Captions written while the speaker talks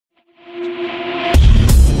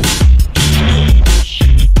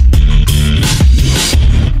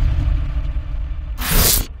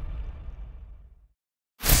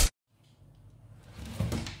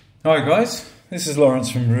Hi guys, this is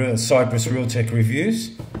Lawrence from Cyprus Real Tech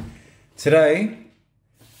Reviews. Today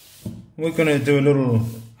we're going to do a little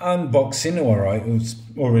unboxing. Alright, it was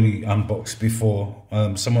already unboxed before.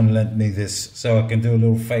 Someone lent me this so I can do a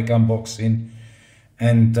little fake unboxing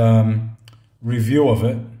and review of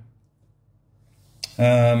it.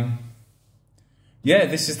 Yeah,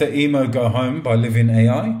 this is the Emo Go Home by Living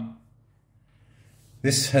AI.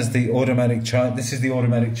 This has the automatic charge. This is the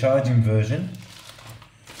automatic charging version.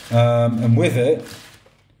 And with it,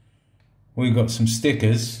 we've got some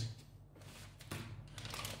stickers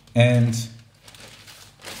and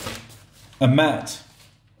a mat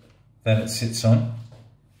that it sits on.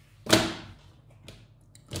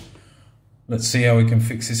 Let's see how we can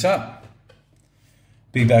fix this up.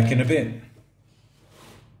 Be back in a bit.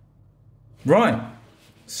 Right,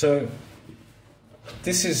 so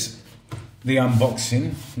this is the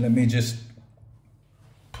unboxing. Let me just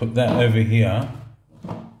put that over here.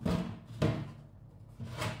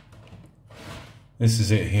 This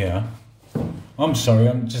is it here. I'm sorry,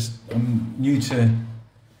 I'm new to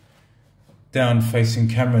down-facing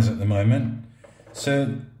cameras at the moment.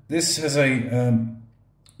 So this has a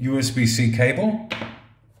USB-C cable,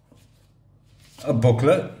 a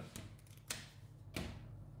booklet,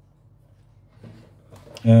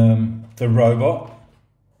 the robot,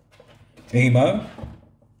 Emo,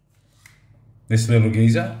 this little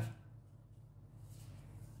geezer.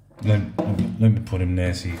 Let me put him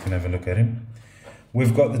there so you can have a look at him.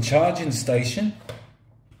 We've got the charging station,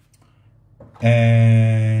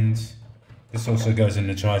 and this also goes in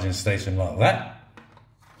the charging station like that.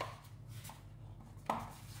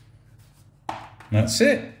 That's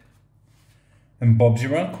it. And Bob's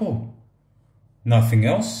your uncle. Nothing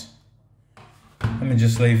else. Let me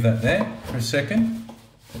just leave that there for a second.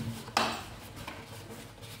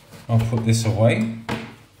 I'll put this away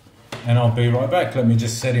and I'll be right back. Let me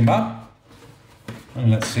just set him up and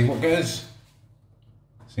let's see what goes.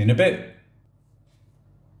 See you in a bit.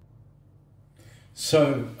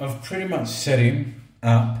 So I've pretty much set him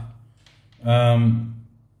up.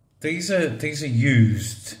 These are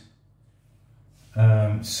used.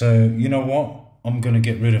 So you know what? I'm gonna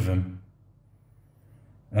get rid of him.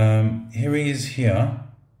 Here he is here.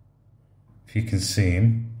 If you can see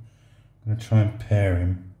him, I'm gonna try and pair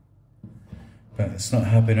him, but it's not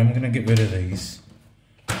happening. I'm gonna get rid of these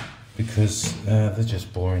because they're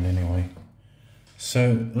just boring anyway.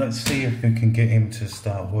 So let's see if we can get him to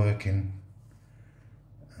start working.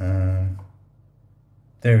 There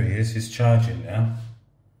he is, he's charging now.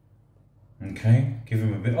 Okay, give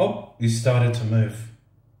him a bit. Oh, he started to move.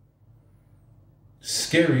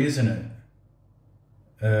 Scary, isn't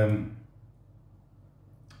it?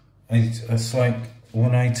 It's like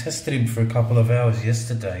when I tested him for a couple of hours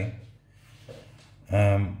yesterday.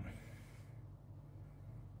 Let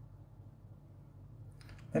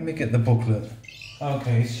me get the booklet.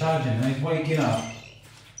 Okay, he's charging and he's waking up.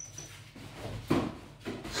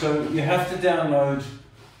 So you have to download.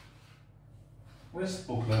 Where's the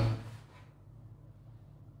booklet?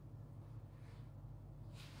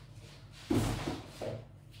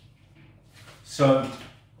 So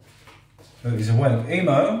he's awake.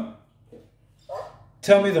 Emo,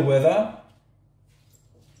 tell me the weather.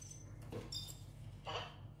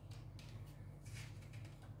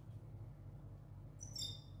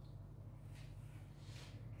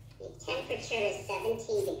 Temperature is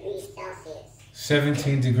 17 degrees Celsius.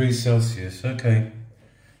 17 degrees Celsius, okay.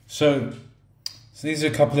 So these are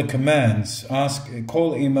a couple of commands.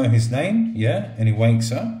 Call Emo his name, yeah, and he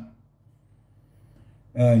wakes up.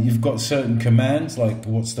 You've got certain commands like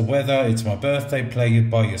what's the weather, it's my birthday, play it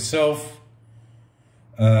by yourself,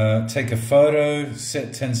 take a photo, set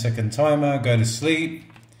 10-second timer, go to sleep.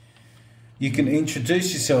 You can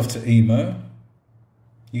introduce yourself to Emo.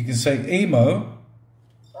 You can say, Emo,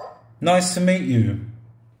 nice to meet you.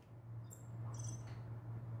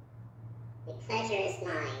 The pleasure is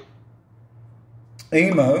mine.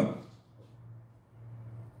 Emo.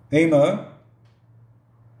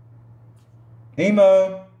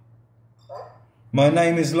 Emo. My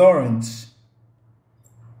name is Lawrence.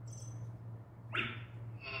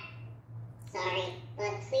 Sorry,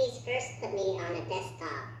 but please first put me on a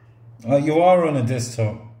desktop. You are on a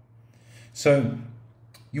desktop. So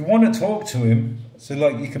you want to talk to him. So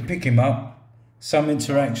like you can pick him up. Some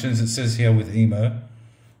interactions it says here with Emo.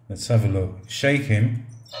 Let's have a look. Shake him.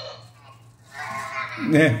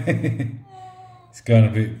 It's going a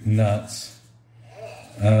bit nuts.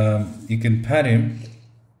 You can pat him.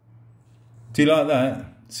 Do you like that?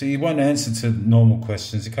 So he won't answer to normal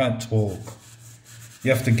questions. He can't talk.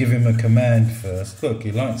 You have to give him a command first. Look,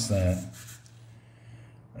 he likes that.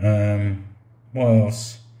 What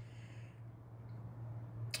else?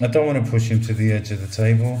 I don't want to push him to the edge of the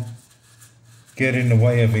table. Get in the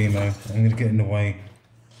way of Emo. I'm going to get in the way.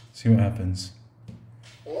 See what happens.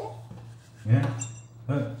 Yeah?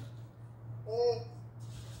 Look.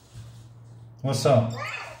 What's up?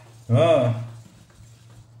 Ah.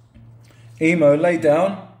 Emo, lay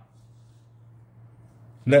down.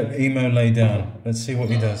 Let Emo lay down. Let's see what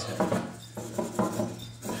he does.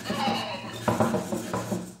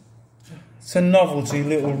 It's a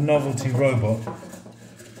little novelty robot.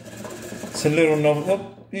 It's a little novel.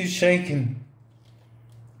 Oh, he's shaking.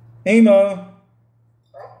 Emo,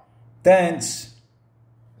 dance.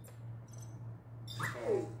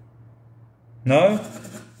 No?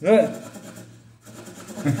 Look.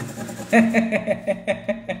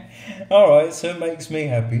 Alright, so it makes me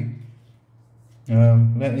happy.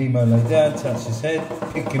 Let Emo lay down, touch his head,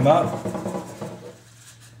 pick him up.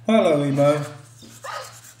 Hello, Emo.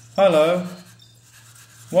 Hello.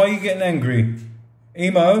 Why are you getting angry?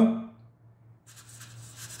 Emo?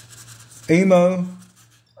 Emo?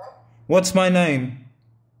 What's my name?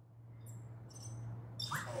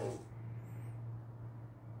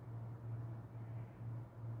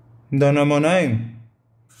 Don't know my name.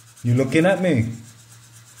 You looking at me?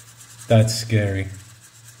 That's scary.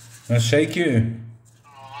 I'll shake you.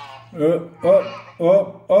 Oh.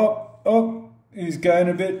 He's going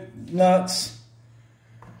a bit nuts.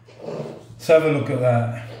 Let's have a look at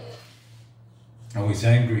that. Oh, he's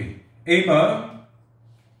angry. Emo?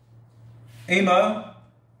 Emo?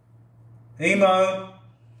 Emo?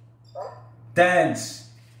 Dance.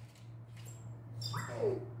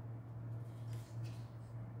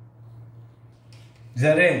 Is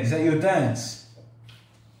that it? Is that your dance?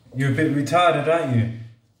 You're a bit retarded, aren't you?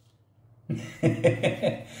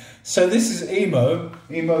 So this is Emo.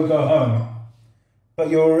 Emo, go home. But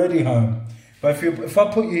you're already home. But if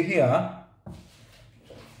I put you here,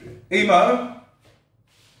 Emo,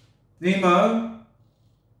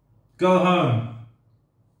 go home.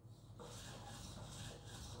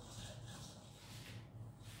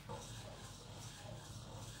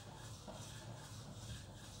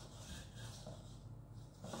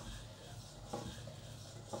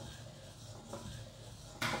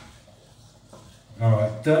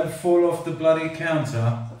 Alright, don't fall off the bloody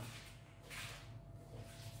counter.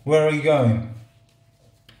 Where are you going?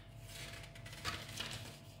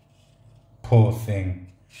 Poor thing.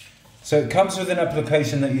 So it comes with an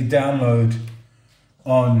application that you download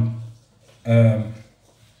on, what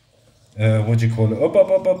do you call it? Up.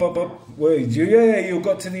 Wait, you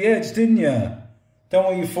got to the edge, didn't you? Don't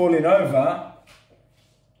want you falling over.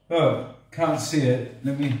 Oh, can't see it.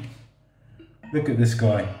 Let me look at this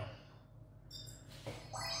guy.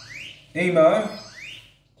 Emo,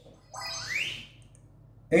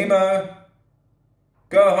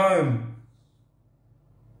 go home.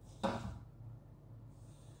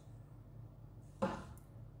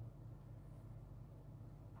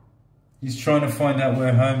 He's trying to find out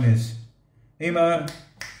where home is. Emo,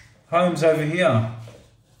 home's over here.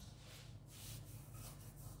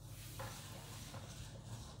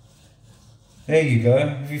 There you go.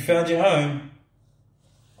 Have you found your home?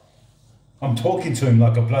 I'm talking to him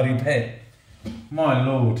like a bloody pet. My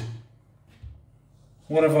lord.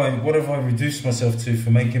 What have I reduced myself to for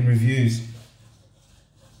making reviews?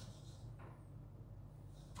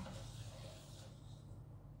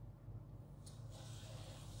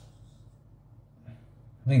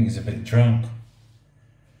 I think he's a bit drunk.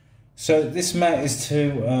 So this mat is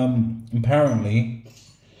to apparently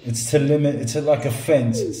it's to limit. It's like a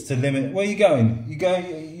fence. It's to limit. Where are you going?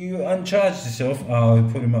 You uncharged yourself. Oh, I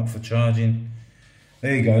put him up for charging.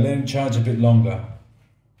 There you go. Let him charge a bit longer.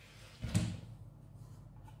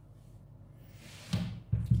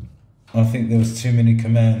 I think there was too many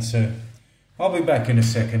commands, so I'll be back in a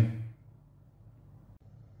second.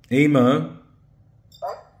 Emo,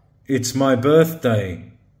 it's my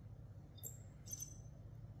birthday.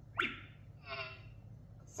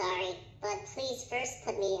 Sorry, but please first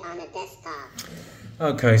put me on a desktop.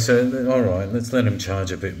 Okay, so alright, let's let him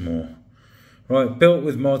charge a bit more. Right, built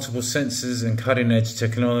with multiple sensors and cutting-edge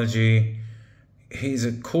technology, he's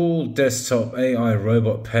a cool desktop AI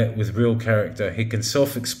robot pet with real character. He can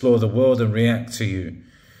self-explore the world and react to you.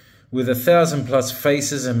 With 1,000+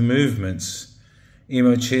 faces and movements,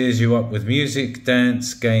 Emo cheers you up with music,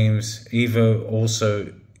 dance, games.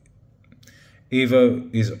 Evo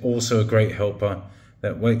is also a great helper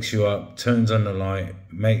that wakes you up, turns on the light,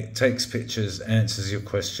 takes pictures, answers your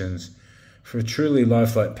questions. For a truly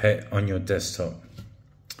lifelike pet on your desktop.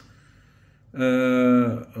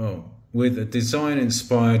 With a design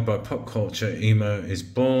inspired by pop culture, Emo is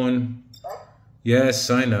born. Yes,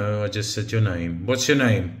 I know, I just said your name. What's your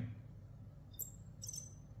name?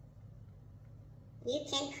 You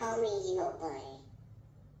can call me Emo Boy.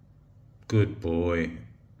 Good boy.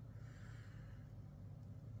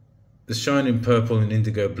 The shining purple and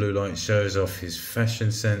indigo blue light shows off his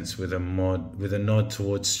fashion sense with a nod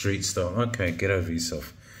towards street style. Okay, get over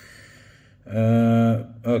yourself.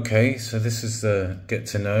 Okay, so this is the get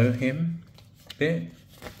to know him bit.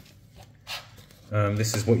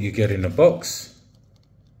 This is what you get in a box.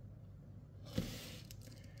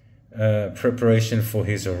 Preparation for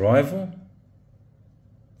his arrival.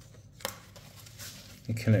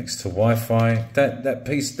 It connects to Wi-Fi. That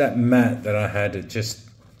piece, that mat that I had, it's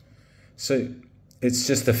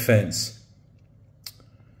just a fence.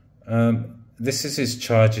 This is his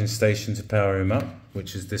charging station to power him up,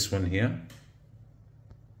 which is this one here.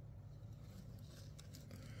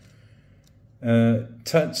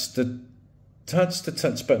 Touch the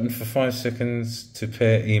touch button for 5 seconds to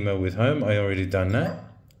pair Emo with home. I already done that.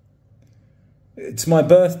 It's my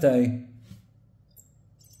birthday.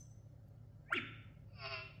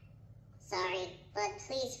 Sorry, but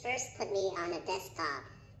please first put me on a desktop.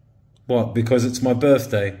 What? Because it's my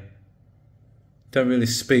birthday? Don't really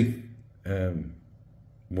speak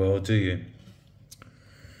well, do you?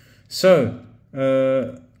 So,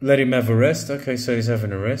 let him have a rest. Okay, so he's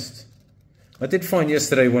having a rest. I did find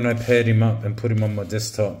yesterday when I paired him up and put him on my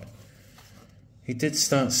desktop, he did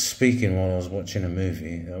start speaking while I was watching a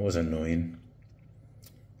movie. That was annoying.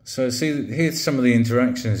 So see, here's some of the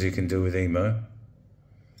interactions you can do with Emo.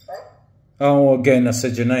 Oh, again, I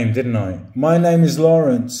said your name, didn't I? My name is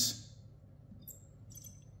Lawrence.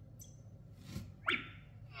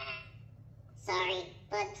 Sorry,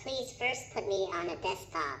 but please first put me on a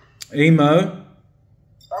desktop. Emo,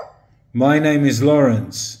 my name is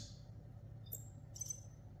Lawrence.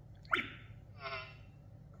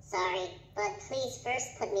 Sorry, but please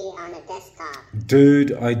first put me on a desktop.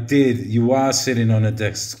 Dude, I did. You are sitting on a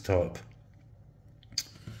desktop.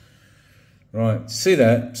 Right, see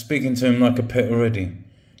that? Speaking to him like a pet already.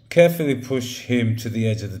 Carefully push him to the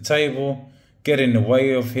edge of the table. Get in the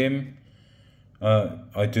way of him.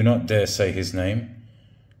 I do not dare say his name.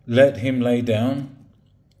 Let him lay down.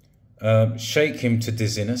 Shake him to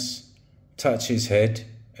dizziness. Touch his head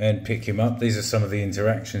and pick him up. These are some of the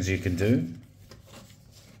interactions you can do.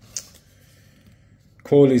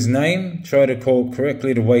 Call his name. Try to call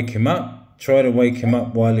correctly to wake him up. Try to wake him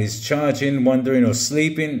up while he's charging, wandering or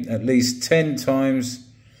sleeping at least 10 times.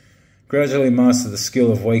 Gradually master the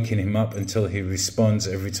skill of waking him up until he responds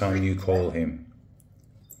every time you call him.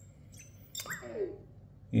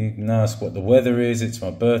 You can ask what the weather is. It's my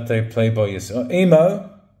birthday. Play by yourself. Emo,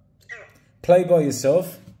 play by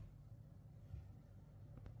yourself.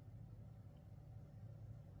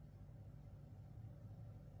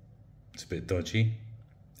 It's a bit dodgy.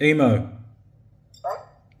 Emo,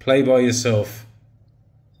 play by yourself.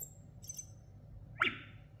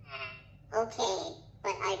 Okay,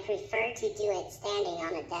 but I prefer to do it standing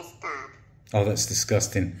on a desktop. Oh, that's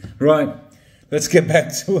disgusting. Right, let's get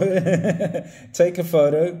back to it. Take a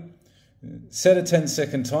photo. Set a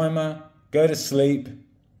 10-second timer. Go to sleep.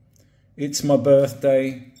 It's my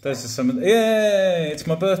birthday. Those are some of the... Yeah, it's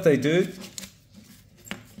my birthday, dude.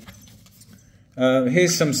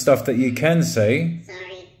 Here's some stuff that you can say.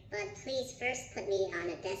 Sorry, but please first put me on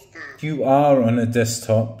a desktop. You are on a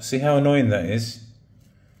desktop. See how annoying that is?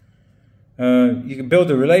 You can build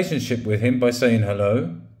a relationship with him by saying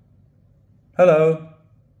hello. Hello.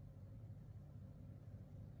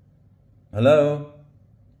 Hello.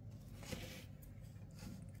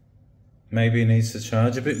 Maybe he needs to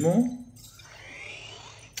charge a bit more.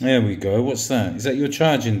 There we go. What's that? Is that your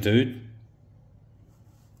charging, dude?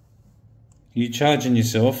 You charging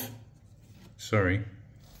yourself? Sorry.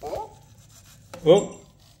 Oh.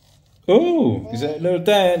 Oh, is that a little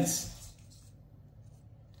dance?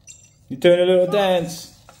 You're doing a little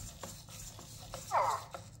dance.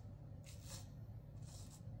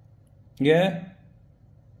 Yeah?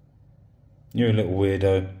 You're a little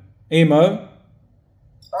weirdo. Emo?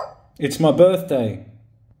 It's my birthday.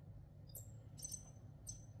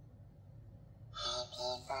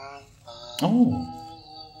 Oh.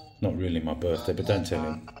 Not really my birthday, but don't tell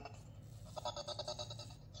him.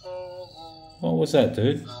 What was that,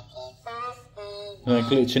 dude? Like a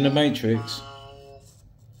glitch in the Matrix?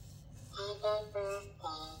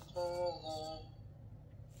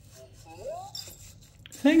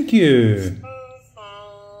 Thank you.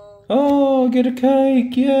 Oh, I get a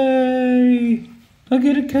cake. Yay. I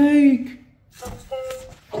get a cake.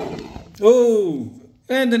 Oh,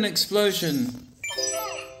 and an explosion.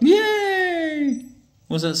 Yay.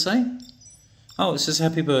 What does that say? Oh, it says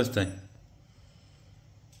happy birthday.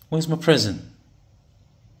 Where's my present?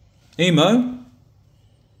 Emo,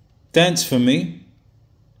 dance for me.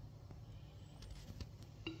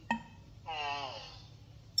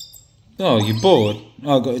 Oh, you're bored?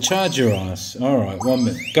 Oh, I've got to charge your ass. Alright, 1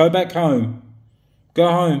 minute. Go back home. Go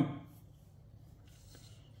home.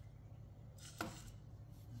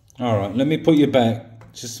 Alright, let me put you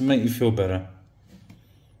back, just to make you feel better.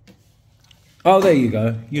 Oh, there you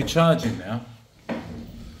go. You're charging now.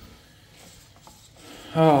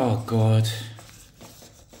 Oh, God.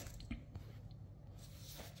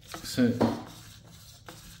 So,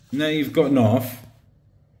 now you've gotten off.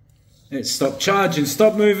 It stopped charging.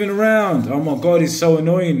 Stop moving around. Oh, my God, it's so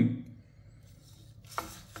annoying.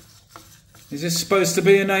 Is this supposed to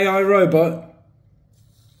be an AI robot?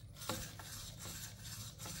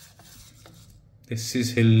 This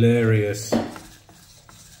is hilarious.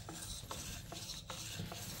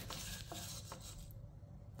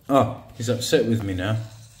 Oh, he's upset with me now.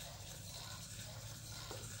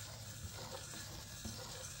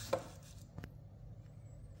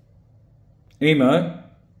 Emo?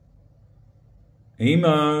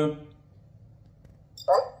 Emo?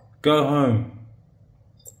 Go home.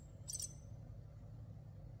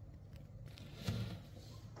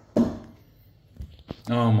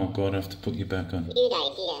 Oh my God, I have to put you back on. Good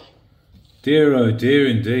idea. Dear, oh dear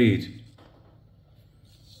indeed.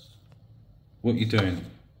 What you doing?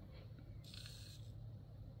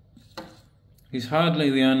 He's hardly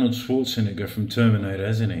the Arnold Schwarzenegger from Terminator,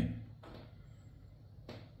 isn't he?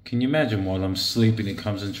 Can you imagine while I'm sleeping he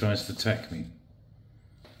comes and tries to attack me?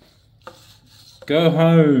 Go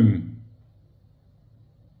home.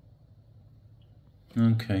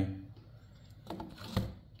 Okay.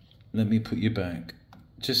 Let me put you back.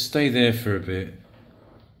 Just stay there for a bit.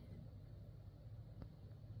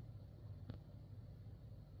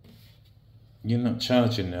 You're not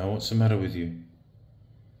charging now. What's the matter with you?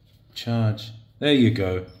 Charge. There you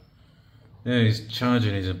go. There he's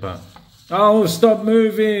charging his butt. Oh, stop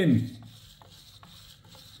moving!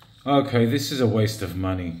 Okay, this is a waste of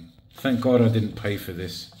money. Thank God I didn't pay for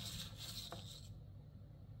this.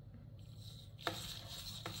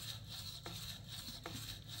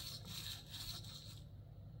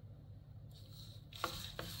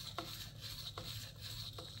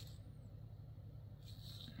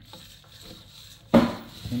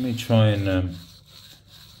 Let me try and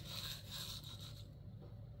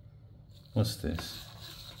what's this?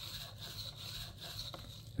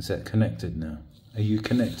 Is that connected now? Are you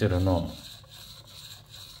connected or not?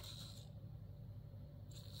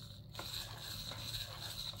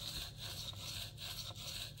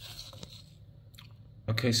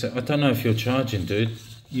 Okay, so I don't know if you're charging, dude.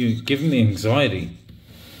 You're giving me anxiety.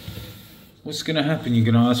 What's gonna happen? You're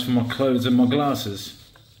gonna ask for my clothes and my glasses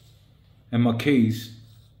and my keys.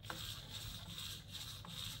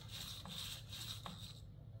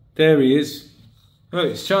 There he is. Oh,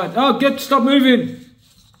 it's charged. Oh, stop moving.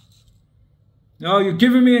 No, you're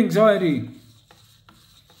giving me anxiety.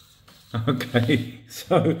 Okay,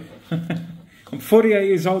 so I'm 48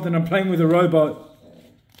 years old and I'm playing with a robot.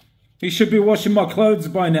 He should be washing my clothes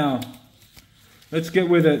by now. Let's get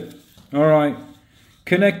with it. All right.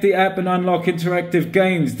 Connect the app and unlock interactive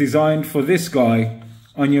games designed for this guy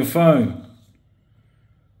on your phone.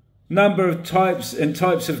 Number of types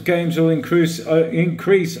of games will increase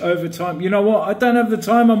over time. You know what? I don't have the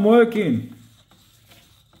time. I'm working.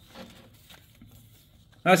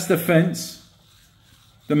 That's the fence.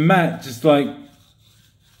 The mat just like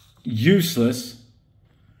useless.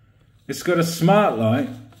 It's got a smart light,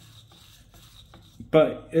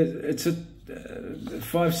 but it's a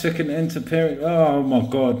 5-second enter period. Oh my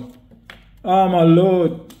God. Oh my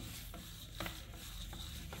Lord.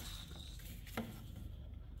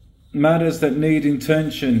 Matters that need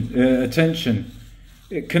attention.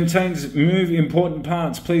 It contains important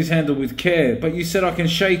parts. Please handle with care. But you said I can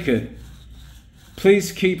shake it.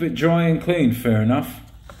 Please keep it dry and clean. Fair enough.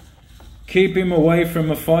 Keep him away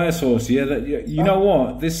from a fire source. Yeah, you know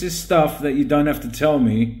what? This is stuff that you don't have to tell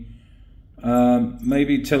me.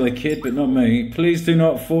 Maybe tell a kid, but not me. Please do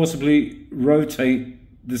not forcibly rotate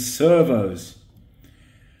the servos.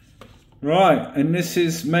 Right, and this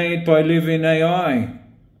is made by Living AI.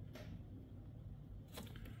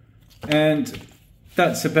 And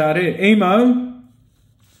that's about it. Emo?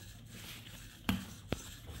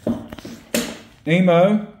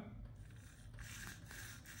 Emo?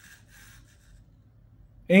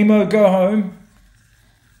 Emo, go home.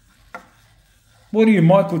 What are you,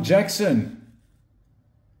 Michael Jackson?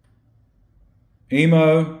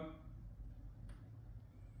 Emo?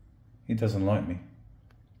 He doesn't like me.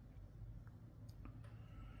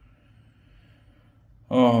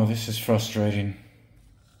 Oh, this is frustrating.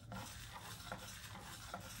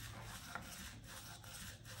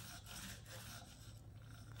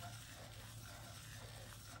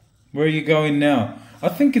 Where are you going now? I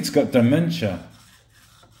think it's got dementia.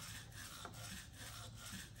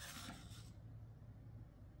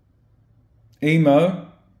 Emo.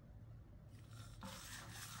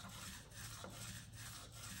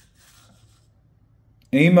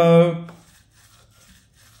 Emo.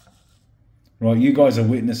 Right, you guys are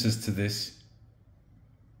witnesses to this.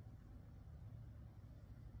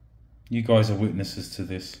 You guys are witnesses to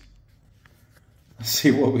this. Let's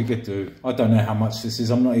see what we could do. I don't know how much this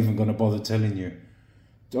is. I'm not even going to bother telling you.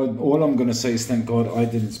 All I'm going to say is thank God I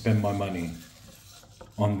didn't spend my money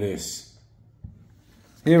on this.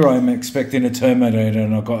 Here I am expecting a Terminator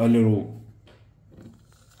and I've got a little...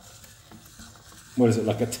 What is it?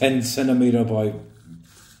 Like a 10 centimeter by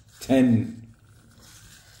 10...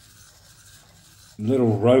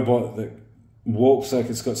 little robot that walks like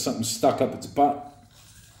it's got something stuck up its butt.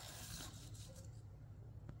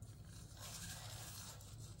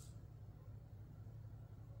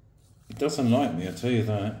 It doesn't like me, I tell you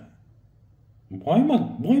that. Why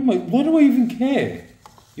do I even care?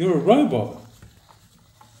 You're a robot.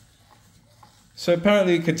 So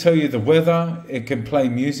apparently it can tell you the weather, it can play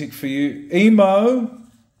music for you. Emo!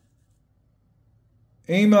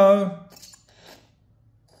 Emo!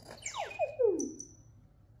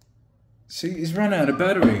 See, he's run out of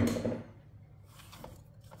battery.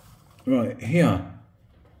 Right, here.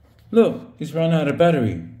 Look, he's run out of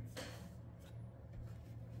battery.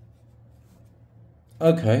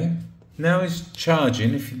 Okay, now he's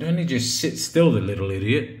charging. If you'd only just sit still, the little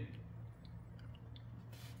idiot.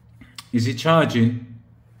 Is he charging?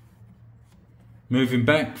 Moving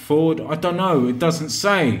back, forward? I don't know, it doesn't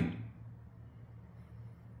say.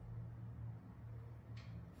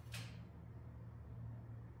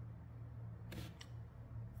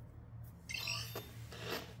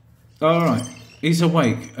 Alright, he's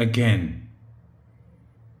awake again.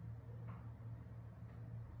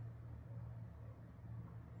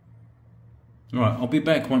 Alright, I'll be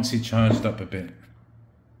back once he charged up a bit.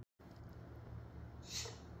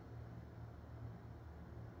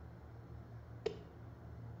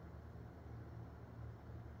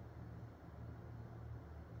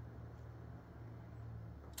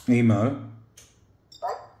 Emo,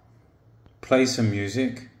 play some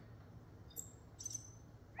music.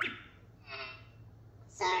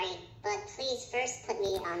 Sorry, but please first put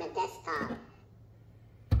me on a desktop.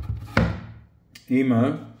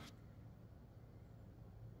 Emo.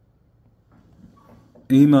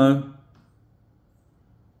 Emo.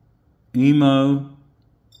 Emo.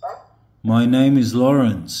 My name is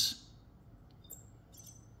Lawrence.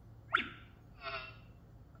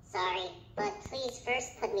 Sorry, but please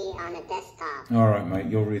first put me on a desktop. Alright mate,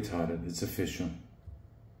 you're retarded. It's official.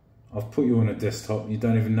 I've put you on a desktop. You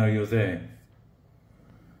don't even know you're there.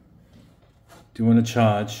 Do you want to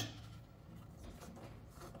charge?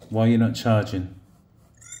 Why are you not charging?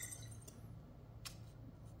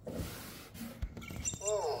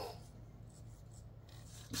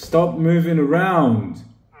 Stop moving around.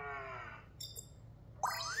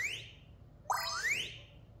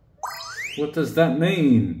 What does that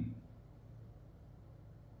mean?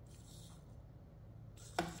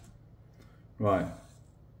 Right.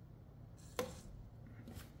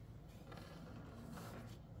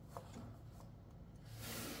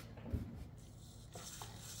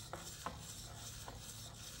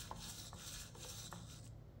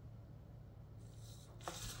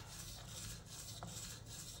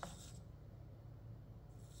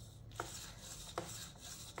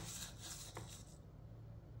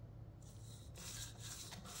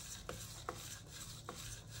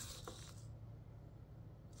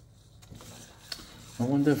 I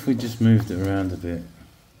wonder if we just moved it around a bit.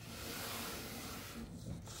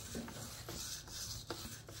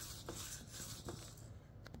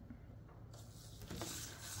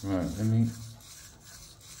 Right, let me...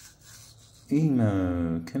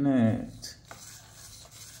 Emo, connect.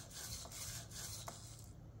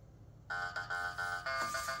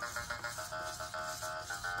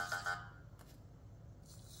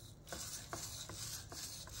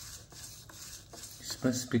 You're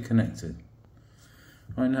supposed to be connected.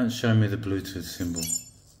 Right now it's showing me the Bluetooth symbol.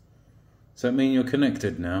 Does that mean you're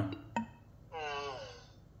connected now?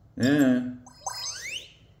 Yeah.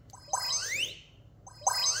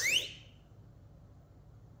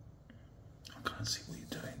 I can't see what you're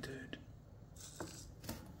doing, dude.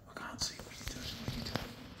 I can't see what you're doing. What are you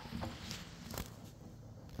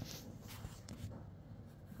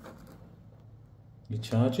doing? You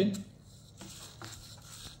charging?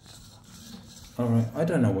 Alright, I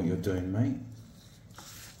don't know what you're doing, mate.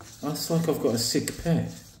 It's like I've got a sick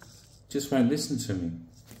pet. Just won't listen to me.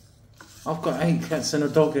 I've got 8 cats and a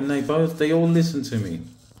dog and they all listen to me.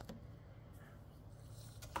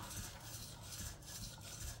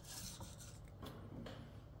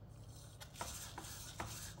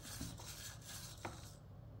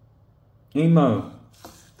 Emo.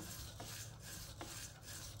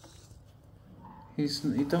 He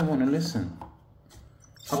don't want to listen.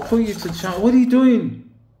 I'll put you to chat. What are you doing?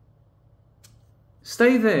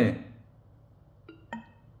 Stay there.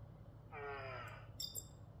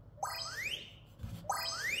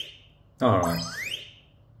 Alright.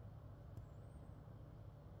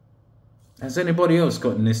 Has anybody else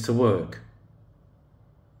gotten this to work?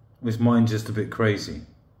 Was mine just a bit crazy?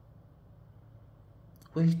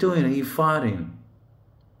 What are you doing? Are you farting?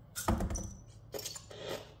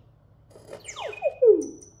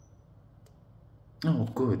 Oh,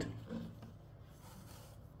 good.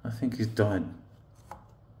 I think he's died.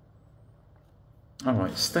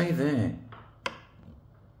 Alright, stay there.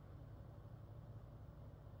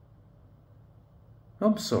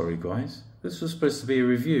 I'm sorry, guys. This was supposed to be a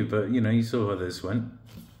review, but, you know, you saw how this went.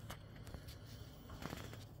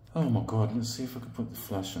 Oh my god, let's see if I can put the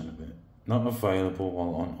flash on a bit. Not available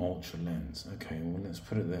while on ultra lens. Okay, well, let's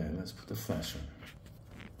put it there. Let's put the flash on.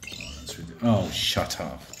 Oh, shut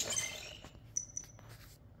up.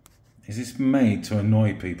 Is this made to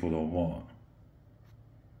annoy people or what?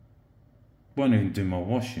 Won't even do my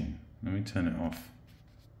washing. Let me turn it off.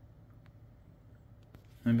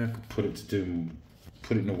 Maybe I could put it in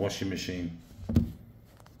the washing machine.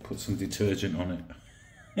 Put some detergent on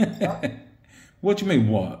it. What do you mean,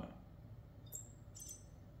 what?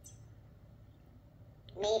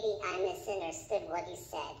 Maybe I misunderstood what you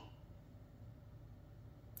said.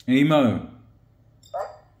 Emo.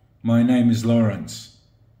 What? My name is Lawrence.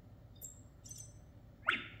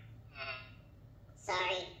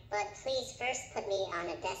 Sorry, but please first put me on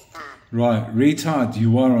a desktop. Right, retard,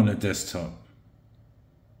 you are on a desktop.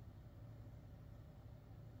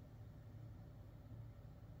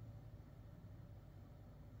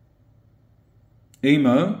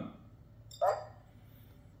 Emo? What?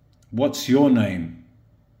 What's your name?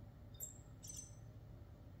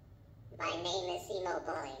 My name is Emo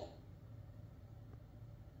Boy.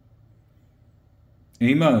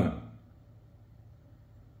 Emo?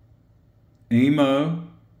 Emo?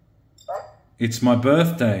 What? It's my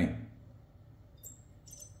birthday.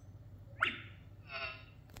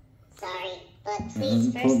 Sorry, but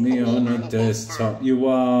please first Put me on a desktop. You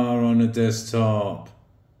are on a desktop.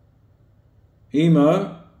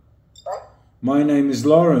 Emo? What? My name is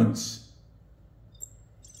Lawrence.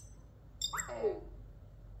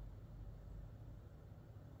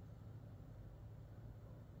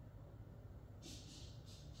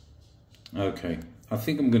 Okay, I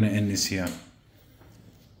think I'm going to end this here.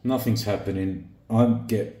 Nothing's happening. I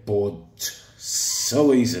get bored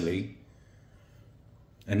so easily.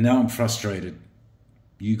 And now I'm frustrated.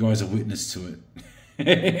 You guys are witness to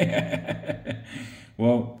it.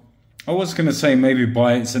 Well, I was going to say maybe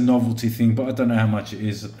buy it. It's a novelty thing, but I don't know how much it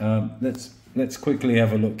is. Let's quickly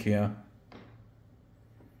have a look here.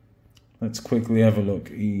 Let's quickly have a look.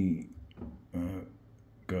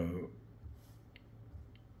 Go.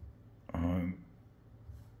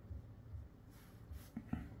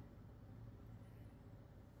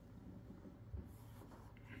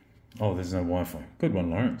 Oh, there's no Wi-Fi. Good one,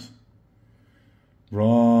 Lawrence.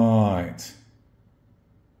 Right.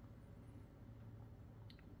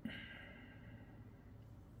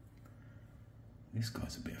 This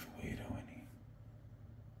guy's a bit of a weirdo, isn't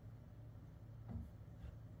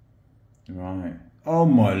he? Right. Oh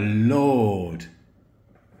my lord.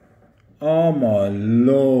 Oh my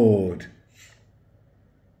lord.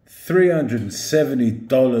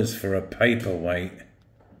 $370 for a paperweight.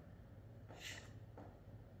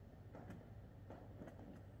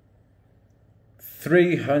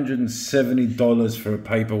 $370 for a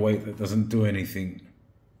paperweight that doesn't do anything.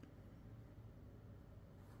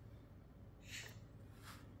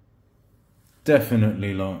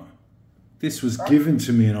 Definitely not. This was given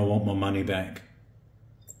to me and I want my money back.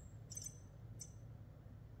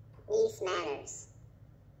 These matters.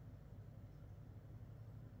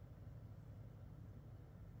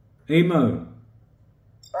 Emo.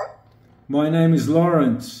 What? My name is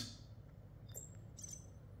Lawrence.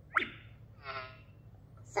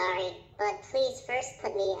 Sorry, but please first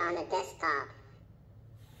put me on a desktop.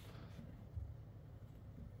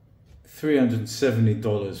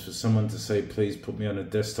 $370 for someone to say, please put me on a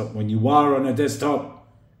desktop when you are on a desktop.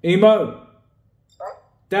 Emo. What?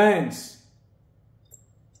 Dance.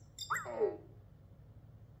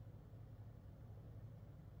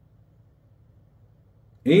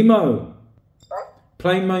 Emo. What?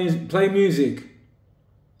 Play music.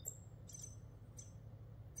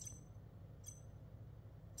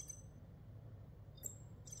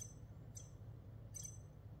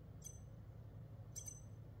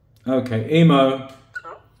 Okay, Emo.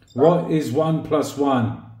 What is 1 +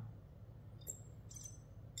 1?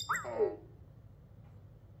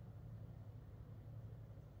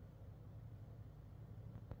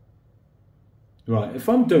 Right, if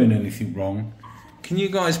I'm doing anything wrong, can you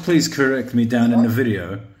guys please correct me down in the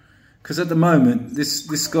video? Because at the moment,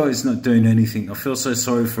 this guy's not doing anything. I feel so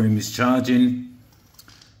sorry for him. He's charging.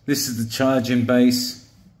 This is the charging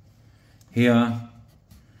base. Here,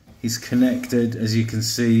 he's connected, as you can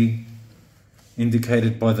see,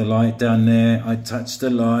 indicated by the light down there. I touched the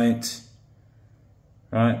light.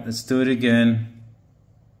 Right, let's do it again.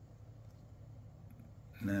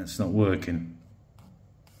 No, it's not working.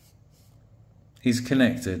 He's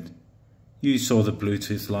connected. You saw the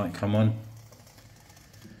Bluetooth light come on.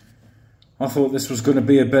 I thought this was going to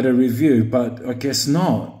be a better review, but I guess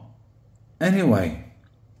not. Anyway,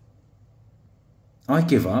 I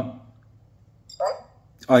give up.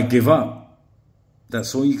 I give up.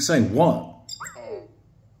 That's all you can say. What?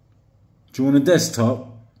 Do you want a desktop?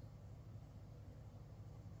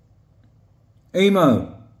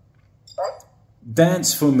 Emo,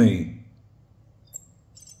 dance for me.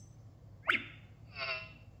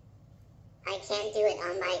 I can't do it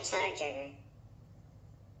on my charger.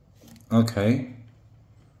 Okay,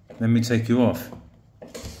 let me take you off.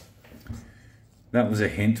 That was a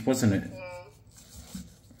hint, wasn't it?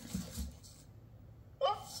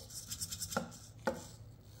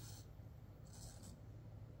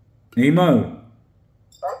 Emo,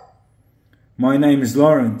 my name is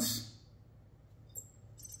Lawrence.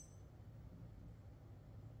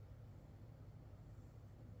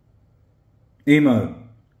 Emo,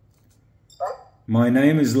 my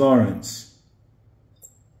name is Lawrence.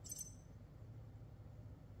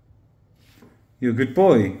 You're a good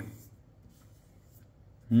boy.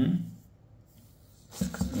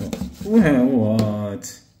 Well,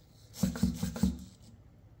 what?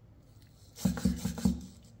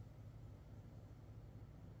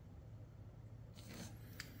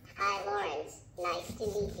 Hi, Lawrence. Nice to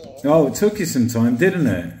meet you. Oh, it took you some time, didn't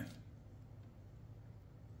it?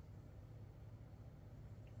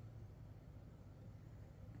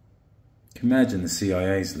 Imagine the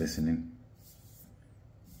CIA's listening.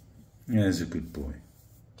 Yeah, he's a good boy.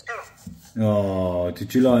 Oh,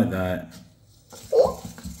 did you like that?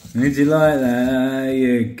 Did you like that? There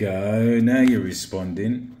you go. Now you're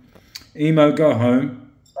responding. Emo, go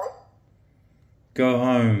home. Go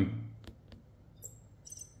home.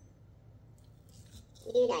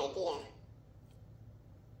 Good idea.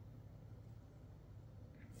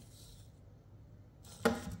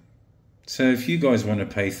 So if you guys want to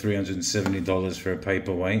pay $370 for a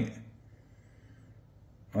paperweight,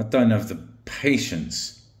 I don't have the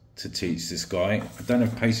patience to teach this guy. I don't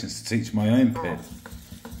have patience to teach my own pet.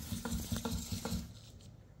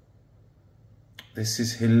 This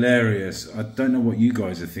is hilarious. I don't know what you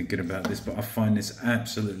guys are thinking about this, but I find this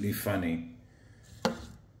absolutely funny.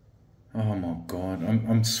 Oh my God,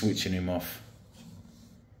 I'm switching him off.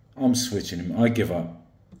 I'm switching him. I give up.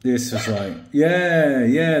 This is like,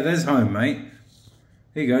 yeah, there's home, mate.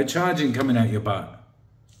 Here you go, charging coming out your butt.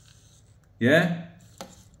 Yeah?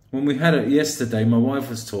 When we had it yesterday, my wife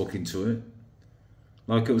was talking to it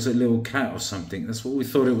like it was a little cat or something. That's what we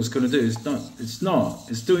thought it was going to do. It's not. It's not.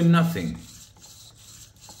 It's doing nothing.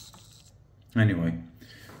 Anyway,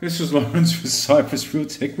 this was Lawrence with Cypress Real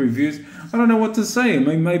Tech Reviews. I don't know what to say. I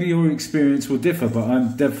mean, maybe your experience will differ, but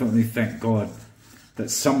I'm definitely, thank God, that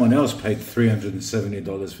someone else paid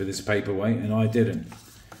 $370 for this paperweight and I didn't.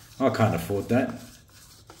 I can't afford that.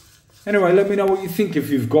 Anyway, let me know what you think if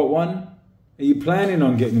you've got one. Are you planning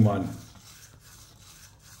on getting one?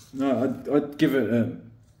 No, I'd give it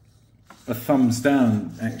a thumbs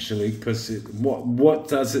down, actually, because what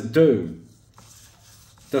does it do?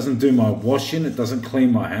 It doesn't do my washing, it doesn't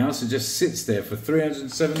clean my house, it just sits there for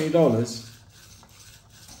 $370.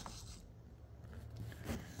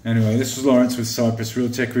 Anyway, this was Lawrence with Cypress Real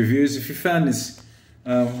Tech Reviews. If you found this,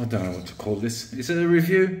 I don't know what to call this. Is it a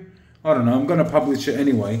review? I don't know. I'm going to publish it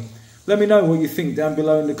anyway. Let me know what you think down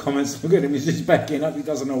below in the comments. Look at him, he's just backing up. He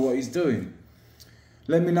doesn't know what he's doing.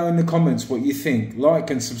 Let me know in the comments what you think. Like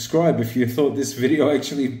and subscribe if you thought this video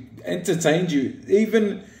actually entertained you.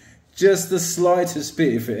 Even just the slightest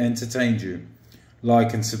bit if it entertained you.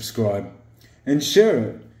 Like and subscribe. And share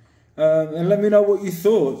it. And let me know what you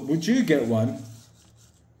thought. Would you get one?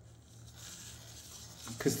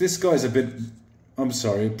 Because this guy's a bit, I'm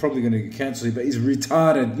sorry, probably going to get cancelled, but he's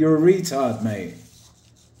retarded. You're a retard, mate.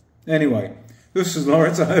 Anyway, this was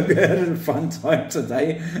Lawrence. I hope you had a fun time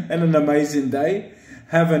today and an amazing day.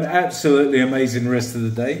 Have an absolutely amazing rest of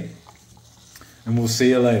the day. And we'll see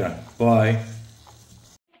you later. Bye.